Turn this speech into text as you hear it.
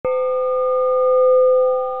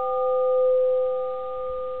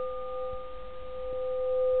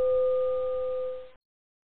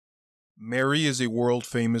Mary is a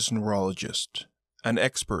world-famous neurologist, an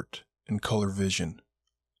expert in color vision,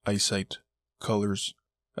 eyesight, colors,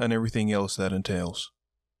 and everything else that entails.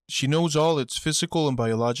 She knows all its physical and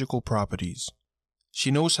biological properties.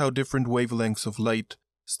 She knows how different wavelengths of light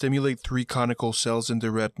stimulate three conical cells in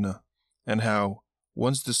the retina, and how,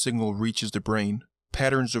 once the signal reaches the brain,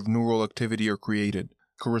 patterns of neural activity are created,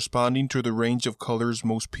 corresponding to the range of colors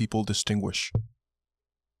most people distinguish.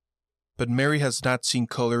 But Mary has not seen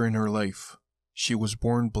color in her life. She was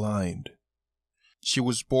born blind. She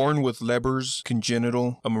was born with Leber's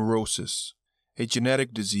congenital amaurosis, a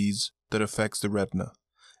genetic disease that affects the retina,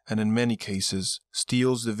 and in many cases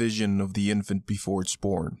steals the vision of the infant before it's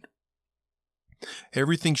born.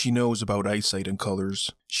 Everything she knows about eyesight and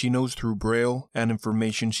colors, she knows through Braille and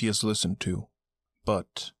information she has listened to.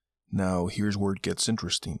 But, now here's where it gets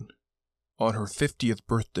interesting. On her 50th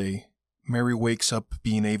birthday, Mary wakes up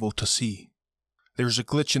being able to see. There's a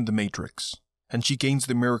glitch in the matrix, and she gains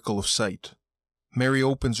the miracle of sight. Mary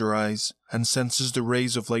opens her eyes and senses the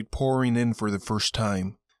rays of light pouring in for the first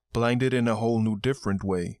time, blinded in a whole new different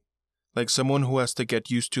way, like someone who has to get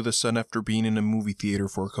used to the sun after being in a movie theater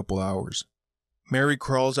for a couple hours. Mary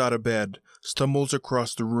crawls out of bed, stumbles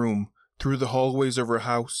across the room, through the hallways of her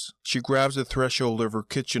house. She grabs the threshold of her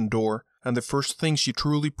kitchen door, and the first thing she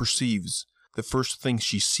truly perceives, the first thing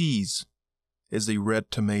she sees, is a red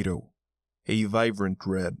tomato, a vibrant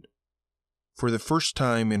red. For the first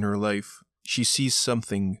time in her life, she sees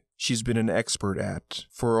something she's been an expert at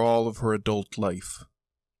for all of her adult life.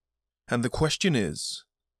 And the question is,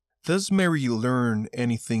 does Mary learn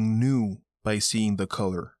anything new by seeing the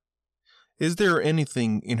color? Is there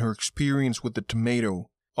anything in her experience with the tomato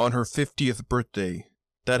on her 50th birthday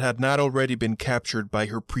that had not already been captured by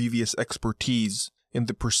her previous expertise in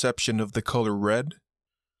the perception of the color red?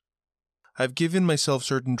 I've given myself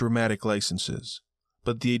certain dramatic licenses,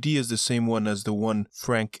 but the idea is the same one as the one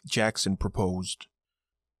Frank Jackson proposed.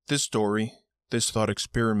 This thought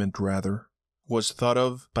experiment rather, was thought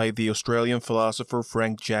of by the Australian philosopher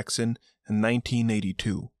Frank Jackson in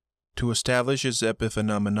 1982 to establish his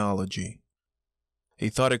epiphenomenology. A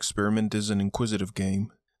thought experiment is an inquisitive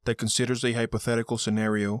game that considers a hypothetical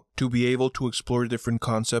scenario to be able to explore different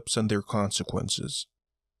concepts and their consequences.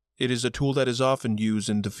 It is a tool that is often used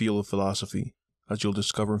in the field of philosophy, as you'll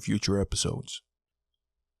discover in future episodes.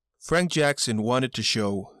 Frank Jackson wanted to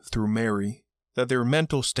show, through Mary, that there are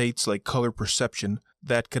mental states like color perception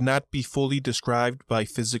that cannot be fully described by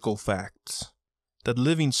physical facts, that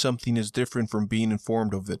living something is different from being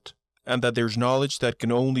informed of it, and that there's knowledge that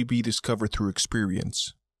can only be discovered through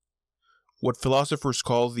experience. What philosophers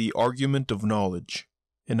call the argument of knowledge,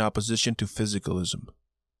 in opposition to physicalism.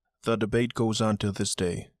 The debate goes on to this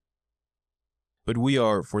day. But we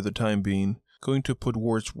are, for the time being, going to put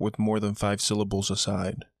words with more than 5 syllables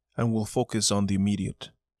aside, and we'll focus on the immediate.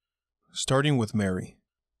 Starting with Mary.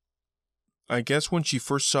 I guess when she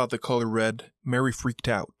first saw the color red, Mary freaked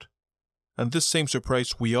out. And this same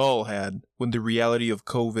surprise we all had when the reality of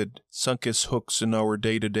COVID sunk its hooks in our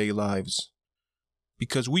day-to-day lives.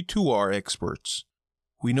 Because we too are experts.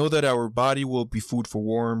 We know that our body will be food for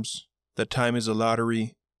worms, that time is a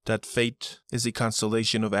lottery, that fate is a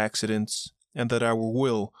constellation of accidents, and that our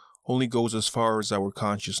will only goes as far as our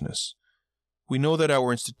consciousness. We know that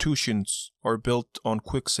our institutions are built on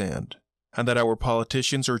quicksand, and that our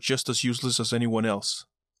politicians are just as useless as anyone else.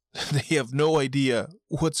 They have no idea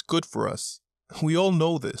what's good for us. We all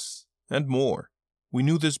know this, and more. We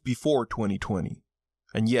knew this before 2020.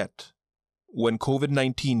 And yet, when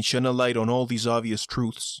COVID-19 shone a light on all these obvious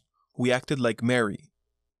truths, we acted like Mary.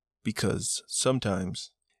 Because,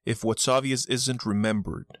 sometimes, if what's obvious isn't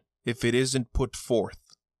remembered, if it isn't put forth,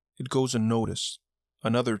 it goes unnoticed.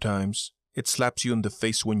 And other times, it slaps you in the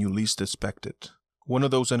face when you least expect it. One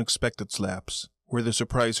of those unexpected slaps, where the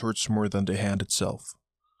surprise hurts more than the hand itself.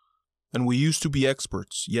 And we used to be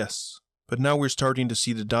experts, yes, but now we're starting to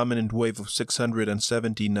see the dominant wave of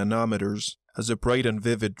 670 nanometers as a bright and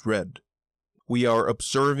vivid red. We are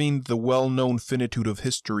observing the well-known finitude of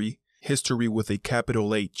history with a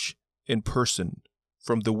capital H, in person,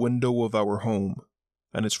 from the window of our home,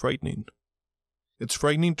 and it's frightening. It's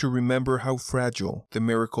frightening to remember how fragile the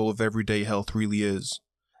miracle of everyday health really is,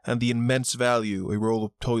 and the immense value a roll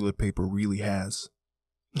of toilet paper really has.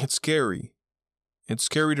 It's scary. It's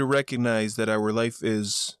scary to recognize that our life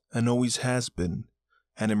is, and always has been,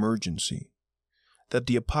 an emergency. That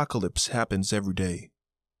the apocalypse happens every day.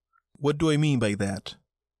 What do I mean by that?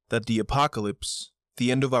 That the apocalypse,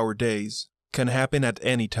 the end of our days, can happen at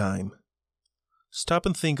any time. Stop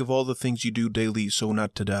and think of all the things you do daily so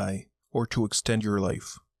not to die, or to extend your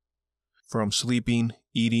life. From sleeping,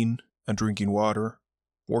 eating, and drinking water,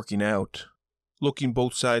 working out, looking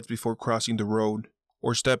both sides before crossing the road,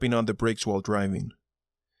 or stepping on the brakes while driving.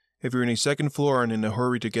 If you're in a second floor and in a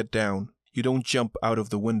hurry to get down, you don't jump out of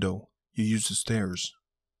the window, you use the stairs.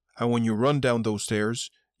 And when you run down those stairs,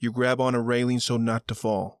 you grab on a railing so not to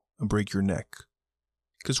fall and break your neck.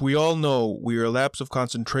 Because we all know we are a lapse of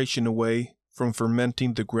concentration away from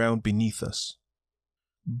fermenting the ground beneath us.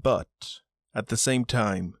 But, at the same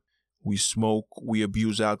time, we smoke, we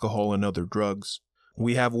abuse alcohol and other drugs.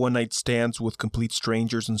 We have one-night stands with complete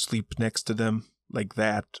strangers and sleep next to them, like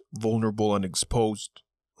that, vulnerable and exposed,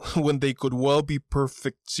 when they could well be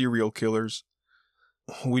perfect serial killers.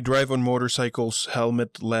 We drive on motorcycles,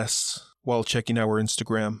 helmet-less, while checking our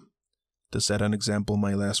Instagram. To set an example,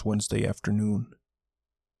 my last Wednesday afternoon.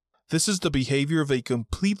 This is the behavior of a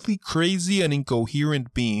completely crazy and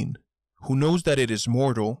incoherent being, who knows that it is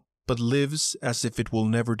mortal, but lives as if it will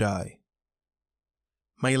never die.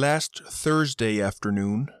 My last Thursday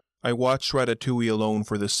afternoon, I watched Ratatouille alone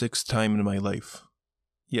for the 6th time in my life.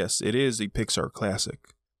 Yes, it is a Pixar classic,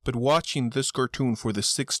 but watching this cartoon for the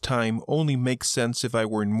 6th time only makes sense if I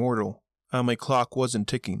were immortal, and my clock wasn't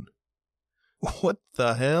ticking. What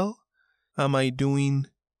the hell am I doing,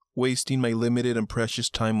 wasting my limited and precious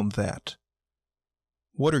time on that?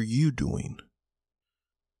 What are you doing?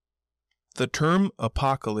 The term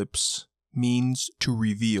apocalypse means to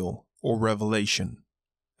reveal or revelation.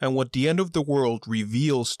 And what the end of the world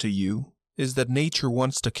reveals to you is that nature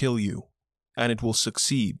wants to kill you, and it will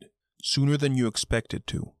succeed sooner than you expect it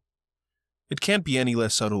to. It can't be any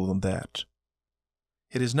less subtle than that.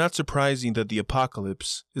 It is not surprising that the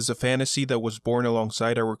apocalypse is a fantasy that was born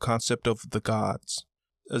alongside our concept of the gods,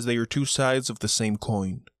 as they are two sides of the same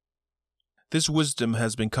coin. This wisdom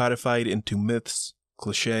has been codified into myths,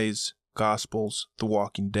 cliches, gospels, The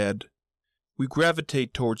Walking Dead. We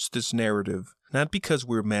gravitate towards this narrative not because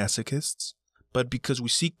we're masochists, but because we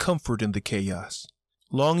seek comfort in the chaos,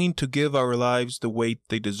 longing to give our lives the weight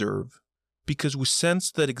they deserve, because we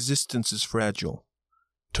sense that existence is fragile.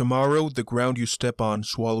 Tomorrow, the ground you step on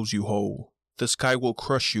swallows you whole. The sky will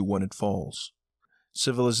crush you when it falls.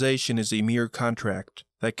 Civilization is a mere contract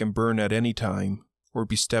that can burn at any time or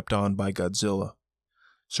be stepped on by Godzilla.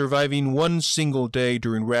 Surviving one single day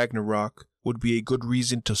during Ragnarok would be a good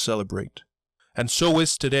reason to celebrate. And so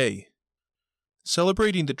is today.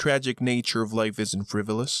 Celebrating the tragic nature of life isn't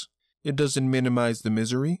frivolous. It doesn't minimize the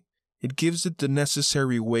misery. It gives it the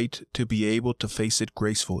necessary weight to be able to face it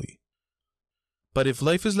gracefully. But if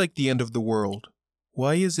life is like the end of the world,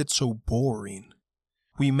 why is it so boring?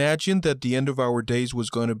 We imagined that the end of our days was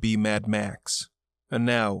going to be Mad Max. And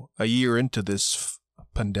now, a year into this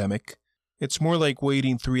pandemic, it's more like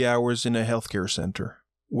waiting 3 hours in a healthcare center,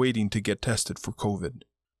 waiting to get tested for COVID.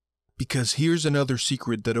 Because here's another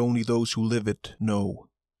secret that only those who live it know.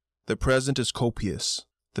 The present is copious,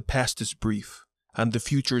 the past is brief, and the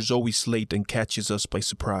future is always late and catches us by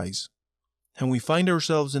surprise. And we find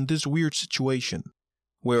ourselves in this weird situation,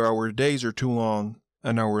 where our days are too long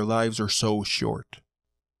and our lives are so short.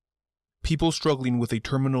 People struggling with a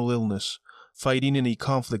terminal illness, fighting in a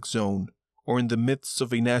conflict zone, or in the midst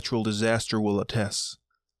of a natural disaster will attest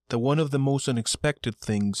that one of the most unexpected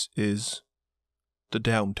things is the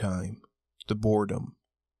downtime, the boredom.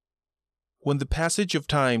 When the passage of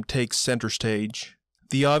time takes center stage,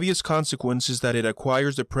 the obvious consequence is that it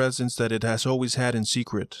acquires the presence that it has always had in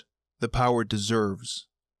secret, the power it deserves.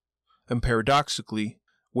 And paradoxically,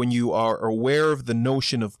 when you are aware of the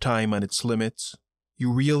notion of time and its limits,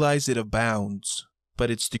 you realize it abounds, but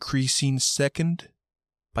it's decreasing second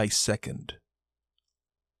by second.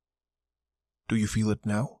 Do you feel it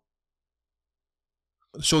now?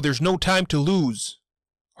 So there's no time to lose.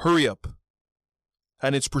 Hurry up.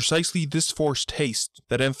 And it's precisely this forced haste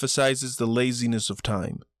that emphasizes the laziness of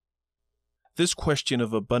time. This question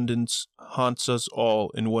of abundance haunts us all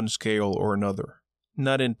in one scale or another,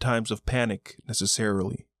 not in times of panic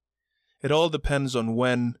necessarily. It all depends on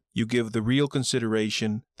when you give the real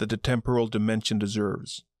consideration that the temporal dimension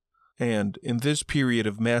deserves. And in this period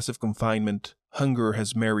of massive confinement, hunger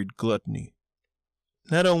has married gluttony.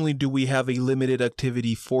 Not only do we have a limited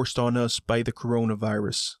activity forced on us by the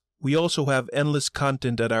coronavirus, we also have endless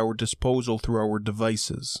content at our disposal through our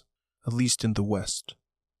devices, at least in the West.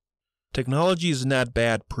 Technology is not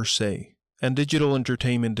bad per se, and digital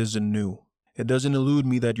entertainment isn't new. It doesn't elude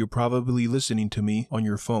me that you're probably listening to me on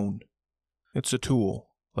your phone. It's a tool,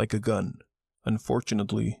 like a gun.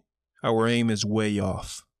 Unfortunately, our aim is way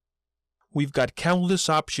off. We've got countless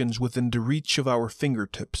options within the reach of our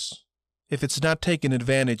fingertips. If it's not taken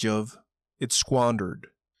advantage of, it's squandered.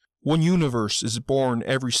 One universe is born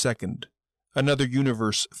every second. Another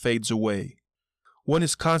universe fades away. One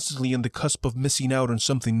is constantly on the cusp of missing out on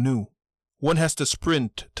something new. One has to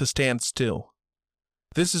sprint to stand still.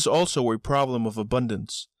 This is also a problem of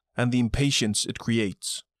abundance and the impatience it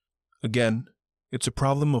creates. Again, it's a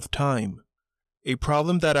problem of time. A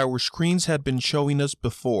problem that our screens had been showing us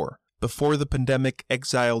before the pandemic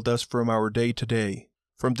exiled us from our day-to-day,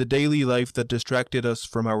 from the daily life that distracted us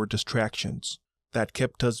from our distractions, that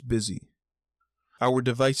kept us busy. Our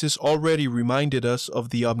devices already reminded us of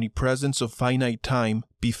the omnipresence of finite time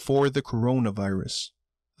before the coronavirus.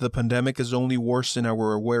 The pandemic has only worsened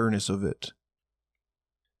our awareness of it.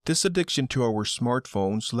 This addiction to our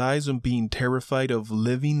smartphones lies on being terrified of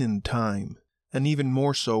living in time, and even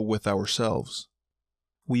more so with ourselves.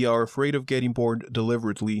 We are afraid of getting bored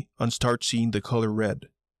deliberately and start seeing the color red.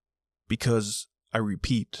 Because, I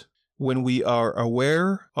repeat, when we are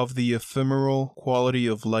aware of the ephemeral quality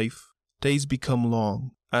of life, days become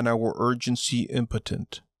long and our urgency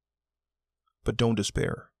impotent. But don't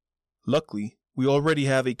despair. Luckily, we already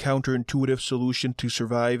have a counterintuitive solution to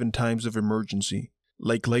survive in times of emergency,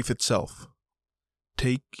 like life itself.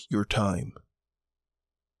 Take your time.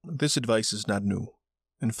 This advice is not new.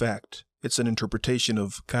 In fact, it's an interpretation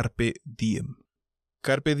of Carpe Diem.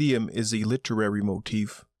 Carpe Diem is a literary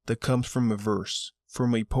motif that comes from a verse,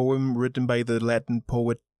 from a poem written by the Latin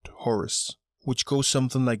poet Horace, which goes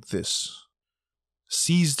something like this.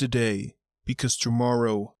 Seize the day, because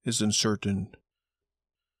tomorrow is uncertain.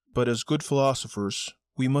 But as good philosophers,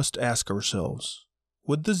 we must ask ourselves,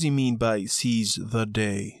 what does he mean by seize the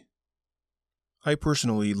day? I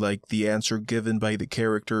personally like the answer given by the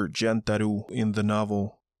character Jantaro in the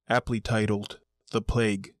novel, aptly titled The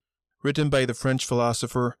Plague, written by the French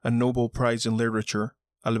philosopher and Nobel Prize in Literature,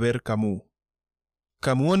 Albert Camus.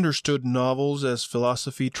 Camus understood novels as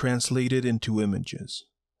philosophy translated into images,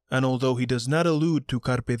 and although he does not allude to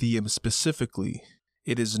Carpe Diem specifically,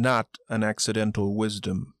 it is not an accidental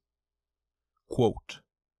wisdom. Quote,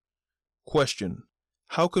 Question.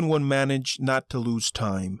 How can one manage not to lose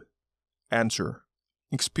time? Answer.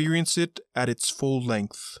 Experience it at its full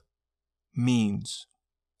length. Means.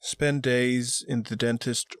 Spend days in the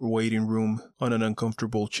dentist waiting room on an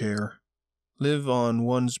uncomfortable chair. Live on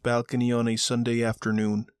one's balcony on a Sunday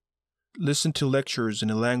afternoon. Listen to lectures in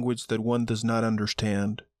a language that one does not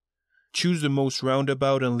understand. Choose the most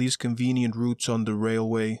roundabout and least convenient routes on the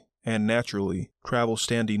railway, and naturally, travel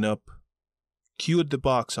standing up. Queue at the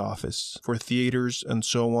box office, for theaters and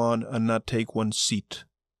so on, and not take one's seat,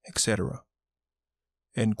 etc.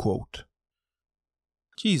 End quote.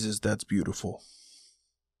 Jesus, that's beautiful.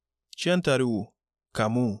 Jantaro,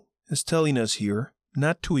 Camus, is telling us here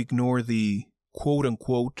not to ignore the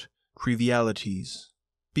quote-unquote trivialities,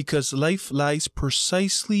 because life lies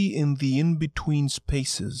precisely in the in-between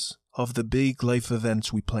spaces of the big life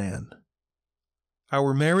events we plan.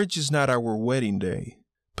 Our marriage is not our wedding day,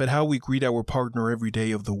 but how we greet our partner every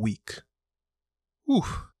day of the week.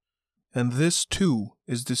 Oof. And this, too,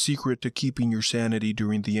 is the secret to keeping your sanity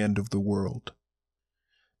during the end of the world.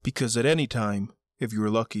 Because at any time, if you're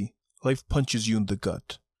lucky, life punches you in the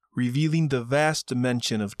gut, revealing the vast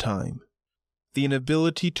dimension of time. The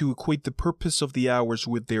inability to equate the purpose of the hours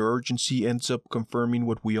with their urgency ends up confirming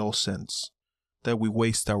what we all sense, that we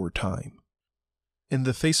waste our time. In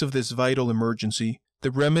the face of this vital emergency,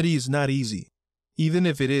 the remedy is not easy, even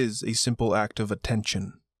if it is a simple act of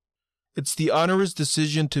attention. It's the onerous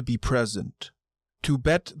decision to be present, to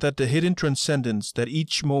bet that the hidden transcendence that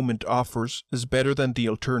each moment offers is better than the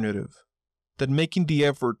alternative, that making the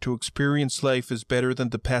effort to experience life is better than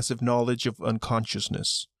the passive knowledge of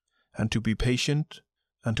unconsciousness, and to be patient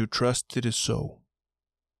and to trust it is so.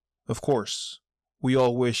 Of course, we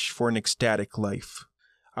all wish for an ecstatic life,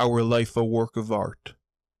 our life a work of art,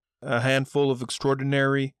 a handful of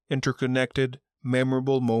extraordinary, interconnected,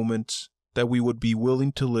 memorable moments that we would be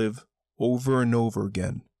willing to live over and over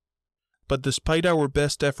again. But despite our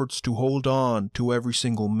best efforts to hold on to every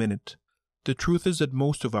single minute, the truth is that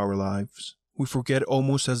most of our lives we forget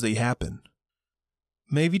almost as they happen.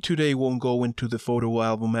 Maybe today won't go into the photo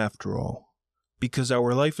album after all, because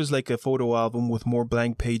our life is like a photo album with more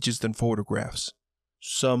blank pages than photographs.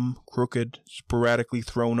 Some crooked, sporadically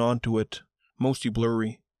thrown onto it, mostly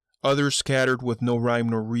blurry, others scattered with no rhyme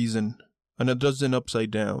nor reason, and a dozen upside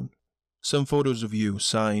down. Some photos of you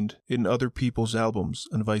signed in other people's albums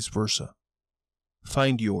and vice versa.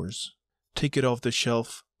 Find yours, take it off the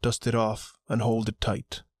shelf, dust it off, and hold it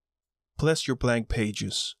tight. Bless your blank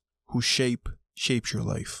pages, whose shape shapes your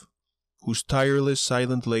life, whose tireless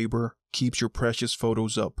silent labor keeps your precious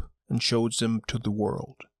photos up and shows them to the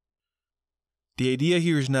world. The idea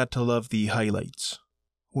here is not to love the highlights.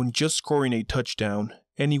 When just scoring a touchdown,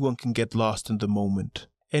 anyone can get lost in the moment.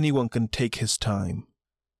 Anyone can take his time.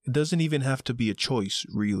 It doesn't even have to be a choice,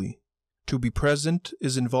 really. To be present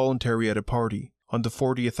is involuntary at a party on the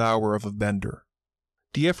 40th hour of a bender.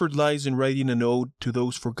 The effort lies in writing an ode to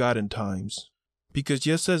those forgotten times. Because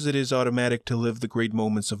just as it is automatic to live the great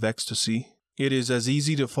moments of ecstasy, it is as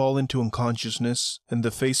easy to fall into unconsciousness in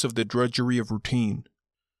the face of the drudgery of routine.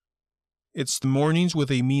 It's the mornings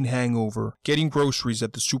with a mean hangover, getting groceries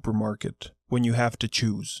at the supermarket, when you have to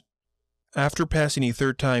choose. After passing a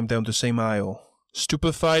third time down the same aisle,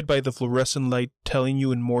 stupefied by the fluorescent light telling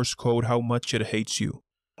you in Morse code how much it hates you,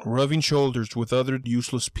 rubbing shoulders with other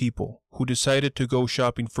useless people who decided to go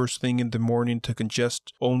shopping first thing in the morning to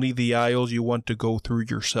congest only the aisles you want to go through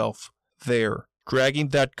yourself. There, dragging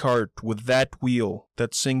that cart with that wheel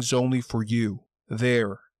that sings only for you.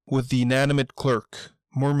 There, with the inanimate clerk,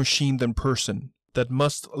 more machine than person, that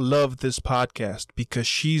must love this podcast because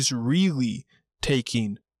she's really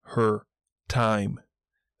taking her time.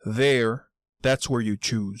 There, that's where you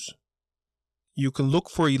choose. You can look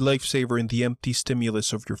for a lifesaver in the empty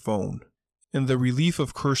stimulus of your phone, in the relief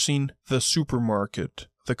of cursing the supermarket,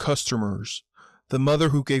 the customers, the mother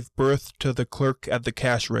who gave birth to the clerk at the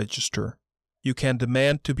cash register. You can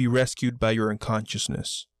demand to be rescued by your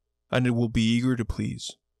unconsciousness, and it will be eager to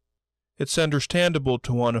please. It's understandable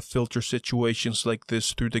to want to filter situations like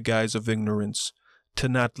this through the guise of ignorance, to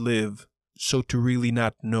not live, so to really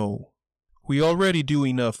not know. We already do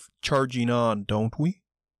enough charging on, don't we?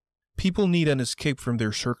 People need an escape from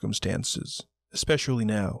their circumstances, especially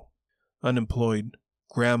now. Unemployed,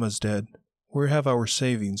 grandma's dead, where have our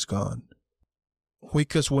savings gone?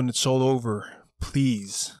 Wake us when it's all over,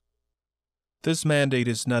 please. This mandate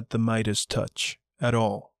is not the Midas touch, at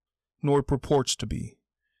all, nor purports to be.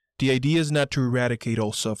 The idea is not to eradicate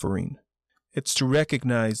all suffering. It's to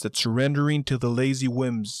recognize that surrendering to the lazy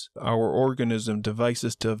whims our organism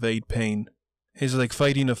devises to evade pain is like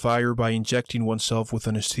fighting a fire by injecting oneself with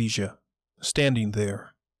anesthesia, standing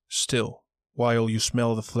there, still, while you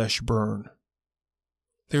smell the flesh burn.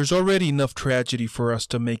 There's already enough tragedy for us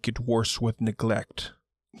to make it worse with neglect.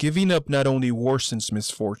 Giving up not only worsens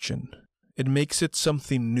misfortune, it makes it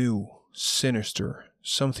something new, sinister,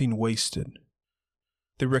 something wasted.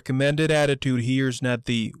 The recommended attitude here is not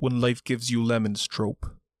the when life gives you lemons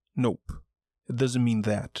trope. Nope, it doesn't mean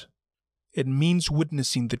that. It means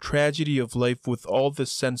witnessing the tragedy of life with all the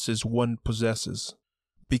senses one possesses.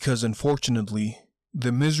 Because unfortunately,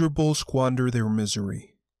 the miserable squander their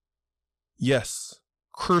misery. Yes,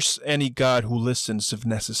 curse any god who listens if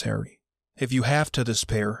necessary. If you have to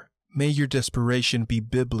despair, may your desperation be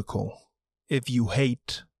biblical. If you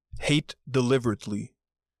hate, hate deliberately.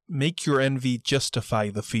 Make your envy justify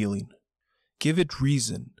the feeling. Give it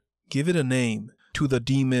reason, give it a name, to the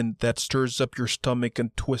demon that stirs up your stomach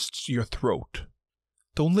and twists your throat.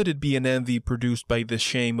 Don't let it be an envy produced by the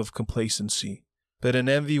shame of complacency, but an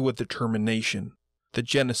envy with determination, the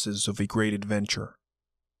genesis of a great adventure.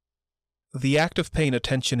 The act of paying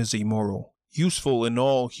attention is amoral, useful in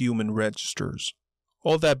all human registers.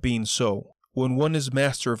 All that being so, when one is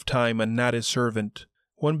master of time and not his servant,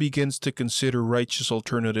 one begins to consider righteous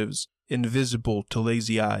alternatives invisible to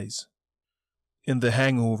lazy eyes. In the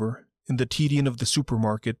hangover, in the tedium of the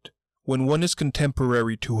supermarket, when one is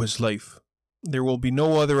contemporary to his life, there will be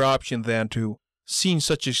no other option than to, seeing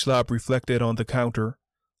such a slop reflected on the counter,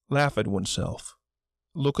 laugh at oneself.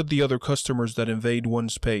 Look at the other customers that invade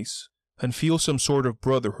one's space, and feel some sort of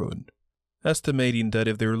brotherhood, estimating that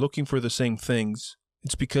if they're looking for the same things,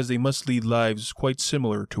 it's because they must lead lives quite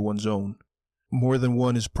similar to one's own. More than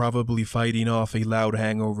one is probably fighting off a loud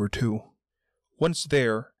hangover too. Once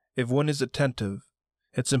there, if one is attentive,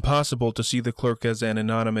 it's impossible to see the clerk as an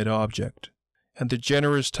inanimate object, and the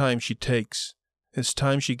generous time she takes is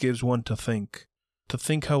time she gives one to think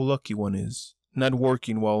how lucky one is, not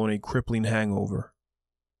working while on a crippling hangover.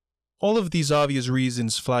 All of these obvious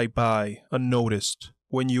reasons fly by, unnoticed,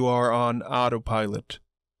 when you are on autopilot,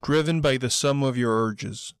 driven by the sum of your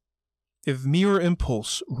urges. If mere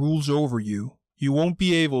impulse rules over you, you won't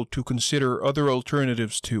be able to consider other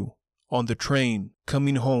alternatives to, on the train,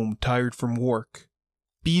 coming home tired from work,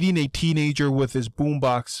 beating a teenager with his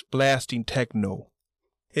boombox blasting techno.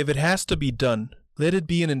 If it has to be done, let it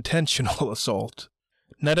be an intentional assault,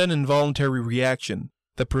 not an involuntary reaction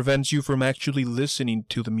that prevents you from actually listening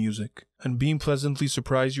to the music and being pleasantly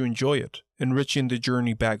surprised you enjoy it, enriching the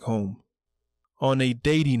journey back home. On a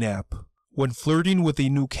dating app, when flirting with a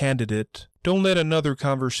new candidate, don't let another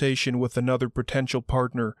conversation with another potential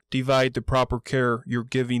partner divide the proper care you're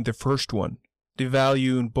giving the first one,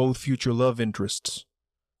 devaluing both future love interests.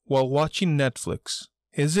 While watching Netflix,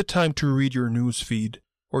 is it time to read your newsfeed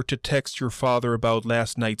or to text your father about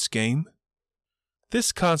last night's game?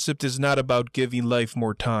 This concept is not about giving life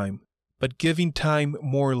more time, but giving time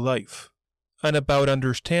more life. and about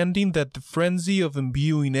understanding that the frenzy of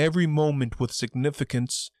imbuing every moment with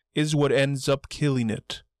significance is what ends up killing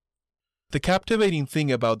it. The captivating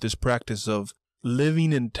thing about this practice of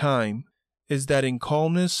living in time is that in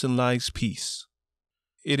calmness lies peace.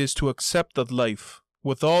 It is to accept that life,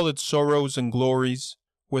 with all its sorrows and glories,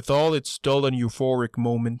 with all its dull and euphoric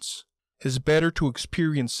moments, is better to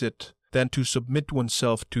experience it than to submit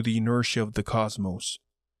oneself to the inertia of the cosmos.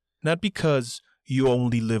 Not because you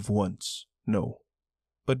only live once, no,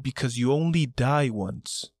 but because you only die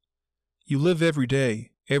once. You live every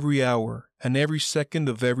day, every hour, and every second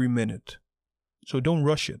of every minute. So don't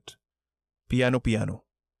rush it. Piano piano.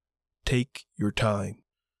 Take your time.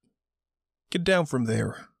 Get down from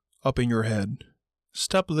there, up in your head.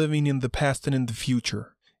 Stop living in the past and in the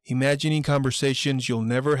future, imagining conversations you'll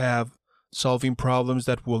never have, solving problems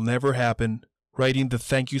that will never happen, writing the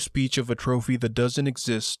thank you speech of a trophy that doesn't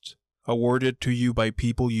exist, awarded to you by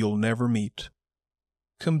people you'll never meet.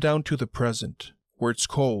 Come down to the present, where it's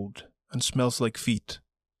cold and smells like feet,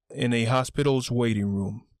 in a hospital's waiting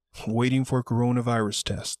room, waiting for coronavirus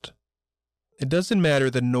test. It doesn't matter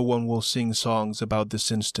that no one will sing songs about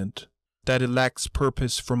this instant, that it lacks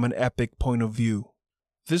purpose from an epic point of view.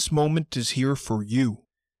 This moment is here for you,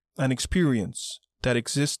 an experience that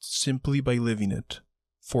exists simply by living it,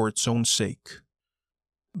 for its own sake.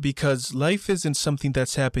 Because life isn't something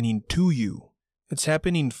that's happening to you, it's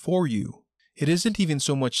happening for you. It isn't even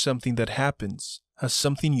so much something that happens as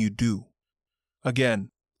something you do.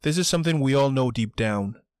 Again, this is something we all know deep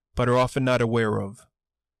down, but are often not aware of.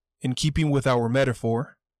 In keeping with our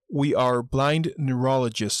metaphor, we are blind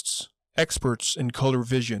neurologists, experts in color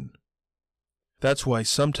vision. That's why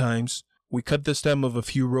sometimes we cut the stem of a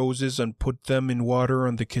few roses and put them in water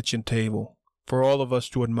on the kitchen table, for all of us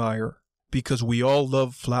to admire, because we all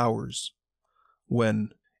love flowers. When,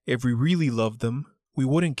 if we really loved them, we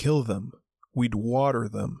wouldn't kill them, we'd water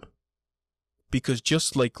them. Because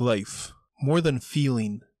just like life, more than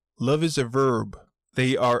feeling, love is a verb,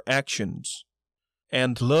 they are actions.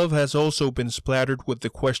 And love has also been splattered with the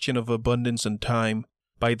question of abundance and time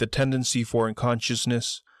by the tendency for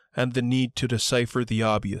unconsciousness and the need to decipher the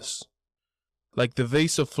obvious. Like the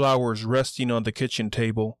vase of flowers resting on the kitchen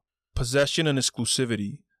table, possession and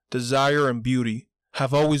exclusivity, desire and beauty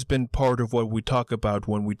have always been part of what we talk about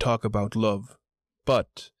when we talk about love.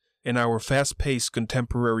 But, in our fast-paced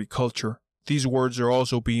contemporary culture, these words are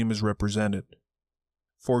also being misrepresented.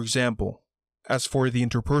 For example, as for the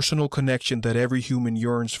interpersonal connection that every human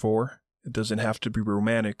yearns for, it doesn't have to be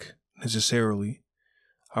romantic, necessarily.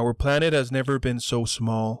 Our planet has never been so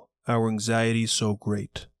small, our anxiety so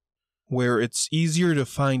great. Where it's easier to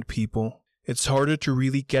find people, it's harder to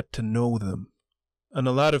really get to know them. And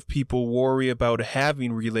a lot of people worry about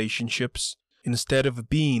having relationships instead of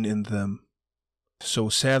being in them. So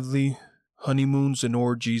sadly, honeymoons and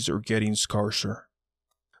orgies are getting scarcer.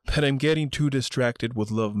 But I'm getting too distracted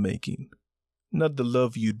with lovemaking. Not the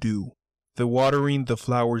love you do, the watering the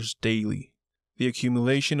flowers daily, the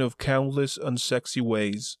accumulation of countless unsexy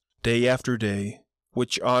ways, day after day,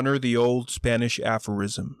 which honor the old Spanish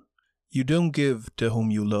aphorism, you don't give to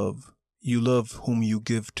whom you love whom you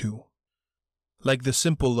give to. Like the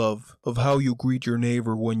simple love of how you greet your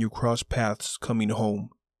neighbor when you cross paths coming home.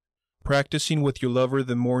 Practicing with your lover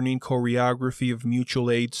the morning choreography of mutual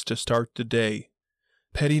aids to start the day.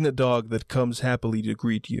 Petting a dog that comes happily to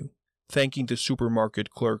greet you. Thanking the supermarket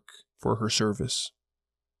clerk for her service.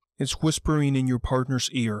 It's whispering in your partner's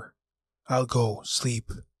ear, "I'll go,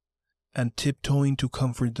 sleep," and tiptoeing to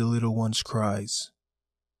comfort the little one's cries.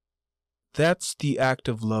 That's the act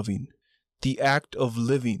of loving, the act of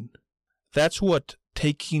living. That's what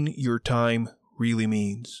taking your time really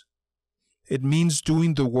means. It means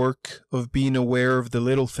doing the work of being aware of the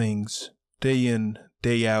little things, day in,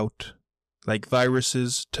 day out, like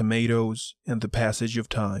viruses, tomatoes, and the passage of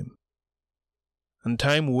time. And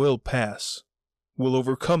time will pass. We'll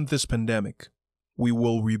overcome this pandemic. We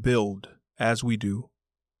will rebuild, as we do.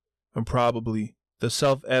 And probably the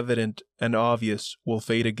self-evident and obvious will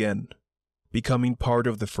fade again, becoming part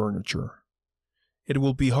of the furniture. It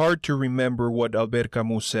will be hard to remember what Albert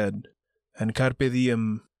Camus said, and Carpe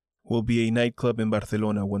Diem will be a nightclub in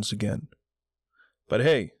Barcelona once again. But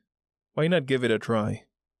hey, why not give it a try?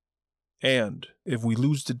 And if we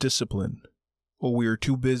lose the discipline, or we are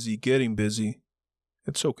too busy getting busy,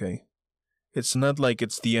 it's okay. It's not like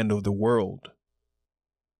it's the end of the world.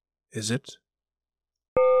 Is it?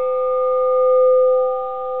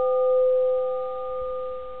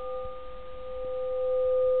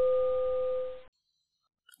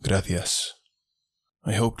 Gracias.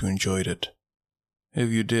 I hope you enjoyed it. If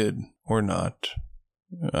you did, or not,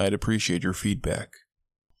 I'd appreciate your feedback.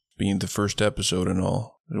 being the first episode and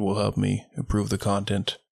all. It will help me improve the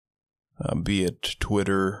content, be it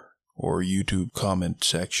Twitter or YouTube comment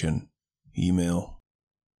section, email.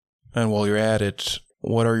 And while you're at it,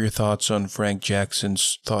 what are your thoughts on Frank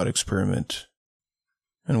Jackson's thought experiment?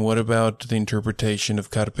 And what about the interpretation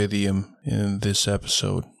of Carpe Diem in this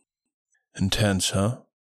episode? Intense, huh?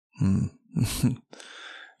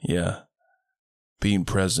 Yeah. Being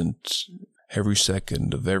present every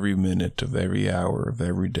second of every minute of every hour of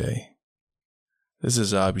every day. This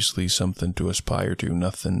is obviously something to aspire to,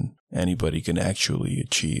 nothing anybody can actually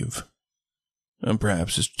achieve. And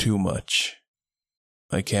perhaps it's too much.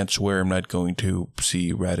 I can't swear I'm not going to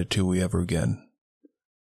see Ratatouille ever again.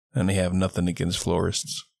 And I have nothing against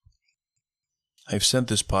florists. I've sent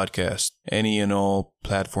this podcast any and all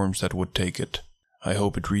platforms that would take it. I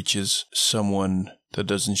hope it reaches someone that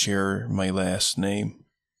doesn't share my last name.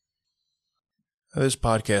 This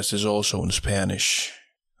podcast is also in Spanish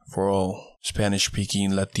for all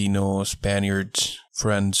Spanish-speaking Latino Spaniards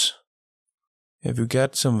friends. If you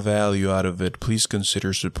get some value out of it, please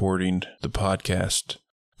consider supporting the podcast,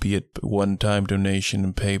 be it one-time donation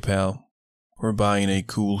in PayPal, or buying a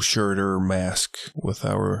cool shirt or mask with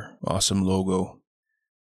our awesome logo.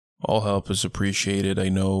 All help is appreciated. I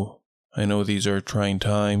know these are trying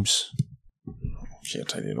times.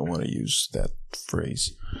 Shit, I didn't want to use that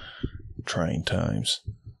phrase. Trying times.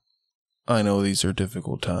 I know these are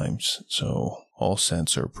difficult times, so all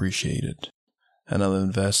cents are appreciated. And I'll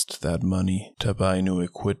invest that money to buy new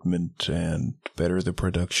equipment and better the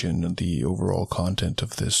production and the overall content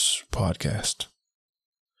of this podcast.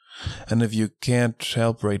 And if you can't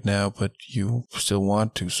help right now, but you still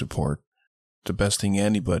want to support, the best thing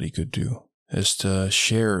anybody could do is to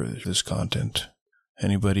share this content.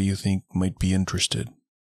 Anybody you think might be interested,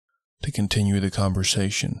 to continue the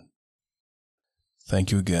conversation.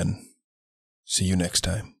 Thank you again. See you next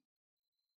time.